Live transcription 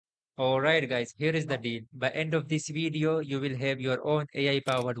Alright guys, here is the deal. By end of this video, you will have your own AI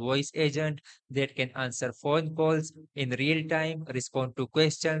powered voice agent that can answer phone calls in real time, respond to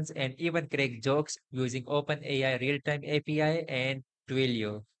questions, and even crack jokes using OpenAI Realtime API and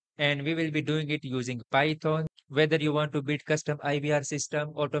Twilio. And we will be doing it using Python. Whether you want to build custom IVR system,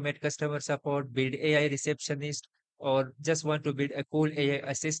 automate customer support, build AI receptionist, or just want to build a cool AI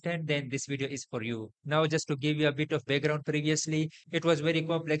assistant, then this video is for you. Now, just to give you a bit of background previously, it was very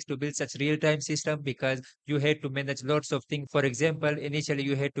complex to build such real-time system because you had to manage lots of things. For example, initially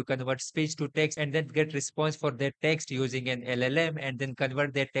you had to convert speech to text and then get response for that text using an LLM and then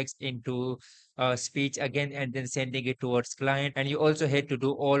convert that text into speech again and then sending it towards client. And you also had to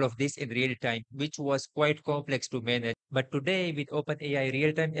do all of this in real time, which was quite complex to manage. But today with OpenAI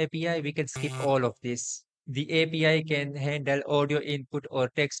Real-Time API, we can skip all of this. The API can handle audio input or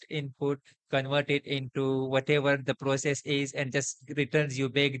text input, convert it into whatever the process is, and just returns you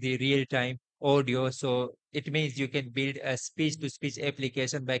back the real-time audio. So it means you can build a speech-to-speech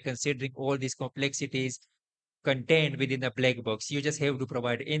application by considering all these complexities contained within a black box. You just have to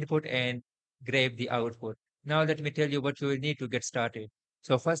provide input and grab the output. Now let me tell you what you will need to get started.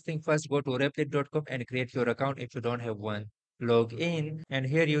 So first thing first, go to replit.com and create your account if you don't have one. Log in and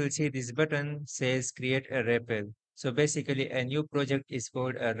here you will see this button says create a Repel. So basically a new project is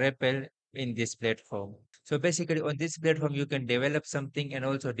called a Repel in this platform. So basically on this platform, you can develop something and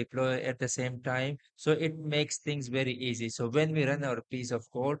also deploy at the same time. So it makes things very easy. So when we run our piece of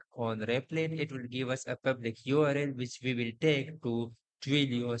code on Replit, it will give us a public URL, which we will take to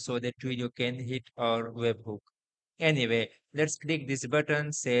Twilio so that Twilio can hit our webhook. Anyway, let's click this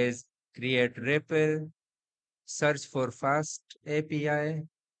button, says create Repel, search for fast API,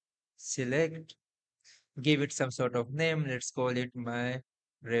 select, give it some sort of name. Let's call it my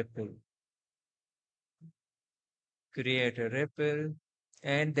Repel. Create a REPL,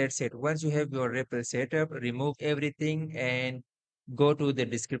 and that's it. Once you have your REPL set up, remove everything and go to the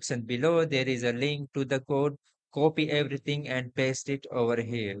description below. There is a link to the code. Copy everything and paste it over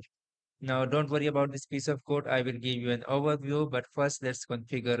here. Now, don't worry about this piece of code. I will give you an overview, but first let's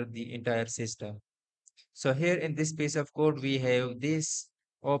configure the entire system. So here in this piece of code, we have this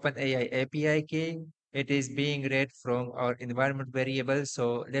OpenAI API key. It is being read from our environment variable.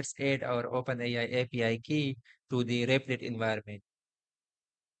 So let's add our OpenAI API key to the Replit environment.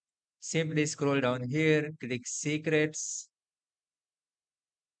 Simply scroll down here, click secrets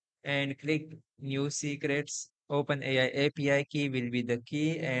and click new secrets. OpenAI API key will be the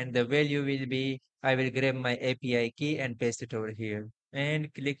key and the value will be, I will grab my API key and paste it over here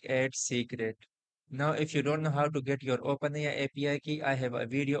and click add secret. Now, if you don't know how to get your OpenAI API key, I have a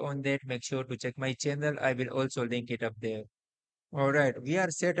video on that. Make sure to check my channel. I will also link it up there. All right, we are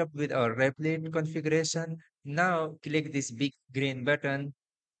set up with our Replit configuration. Now, click this big green button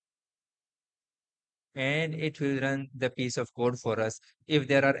and it will run the piece of code for us. If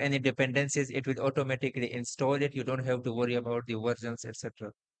there are any dependencies, it will automatically install it. You don't have to worry about the versions,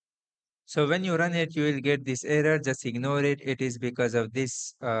 etc. So when you run it, you will get this error. Just ignore it. It is because of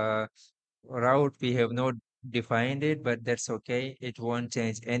this route. We have not defined it, but that's okay. It won't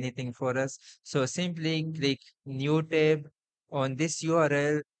change anything for us. So simply click new tab on this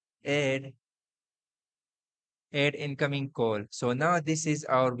URL, add incoming call. So now this is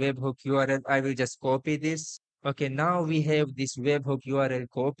our webhook URL. I will just copy this. Okay, now we have this webhook URL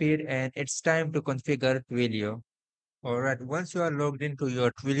copied and it's time to configure Twilio. All right, once you are logged into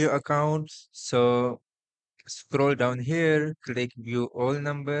your Twilio account, so scroll down here, click view all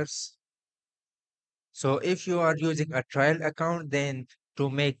numbers. So if you are using a trial account, then to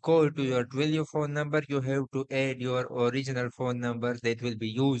make call to your Twilio phone number, you have to add your original phone number that will be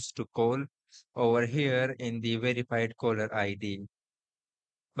used to call over here in the verified caller ID.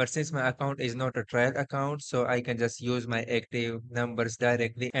 But since my account is not a trial account, so I can just use my active numbers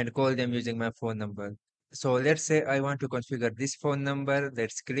directly and call them using my phone number. So let's say I want to configure this phone number.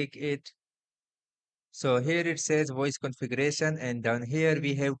 Let's click it. So here it says voice configuration and down here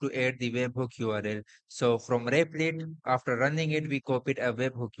we have to add the webhook URL. So from Replit, after running it, we copied a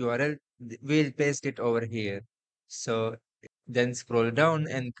webhook URL. We'll paste it over here. So then scroll down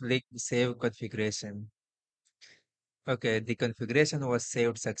and click save configuration. Okay, the configuration was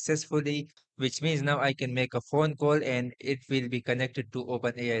saved successfully, which means now I can make a phone call and it will be connected to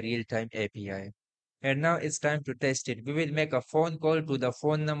OpenAI Real-Time API. And now it's time to test it. We will make a phone call to the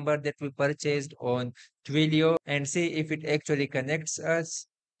phone number that we purchased on Twilio and see if it actually connects us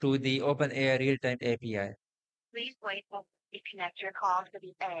to the OpenAI Real-Time API. Please wait while we connect your call to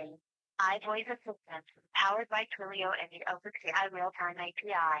the AI voice assistant powered by Twilio and the OpenAI Realtime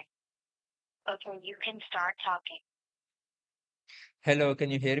API. Okay, you can start talking. Hello, can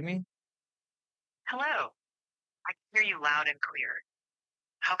you hear me? Hello, I can hear you loud and clear.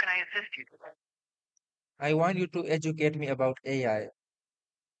 How can I assist you today? I want you to educate me about AI.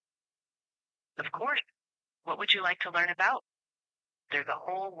 Of course. What would you like to learn about? There's a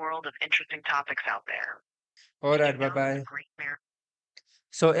whole world of interesting topics out there. All Did right, you bye know that the bye. Great Mirror?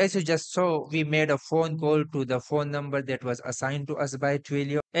 So, as you just saw, we made a phone call to the phone number that was assigned to us by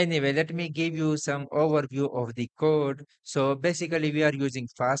Twilio. Anyway, let me give you some overview of the code. So, basically, we are using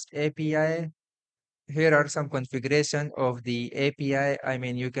Fast API. Here are some configuration of the API. I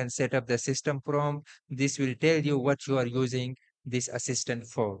mean, you can set up the system prompt. This will tell you what you are using this assistant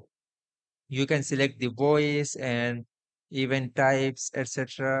for. You can select the voice and event types,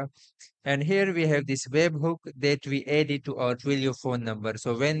 etc. And here we have this webhook that we added to our Twilio phone number.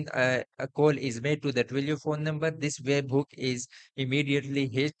 So when a call is made to the Twilio phone number, this webhook is immediately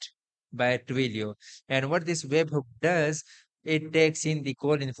hit by Twilio. And what this webhook does, it takes in the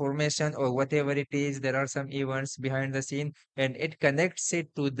call information or whatever it is. There are some events behind the scene, and it connects it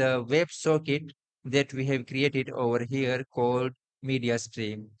to the web socket that we have created over here called media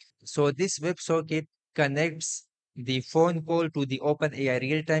stream. So this WebSocket connects the phone call to the OpenAI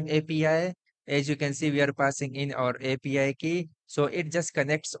Realtime API. As you can see, we are passing in our API key. So it just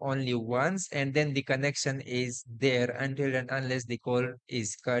connects only once, and then the connection is there until and unless the call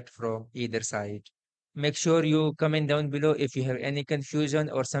is cut from either side. Make sure you comment down below if you have any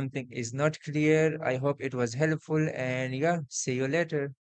confusion or something is not clear. I hope it was helpful, and yeah, see you later.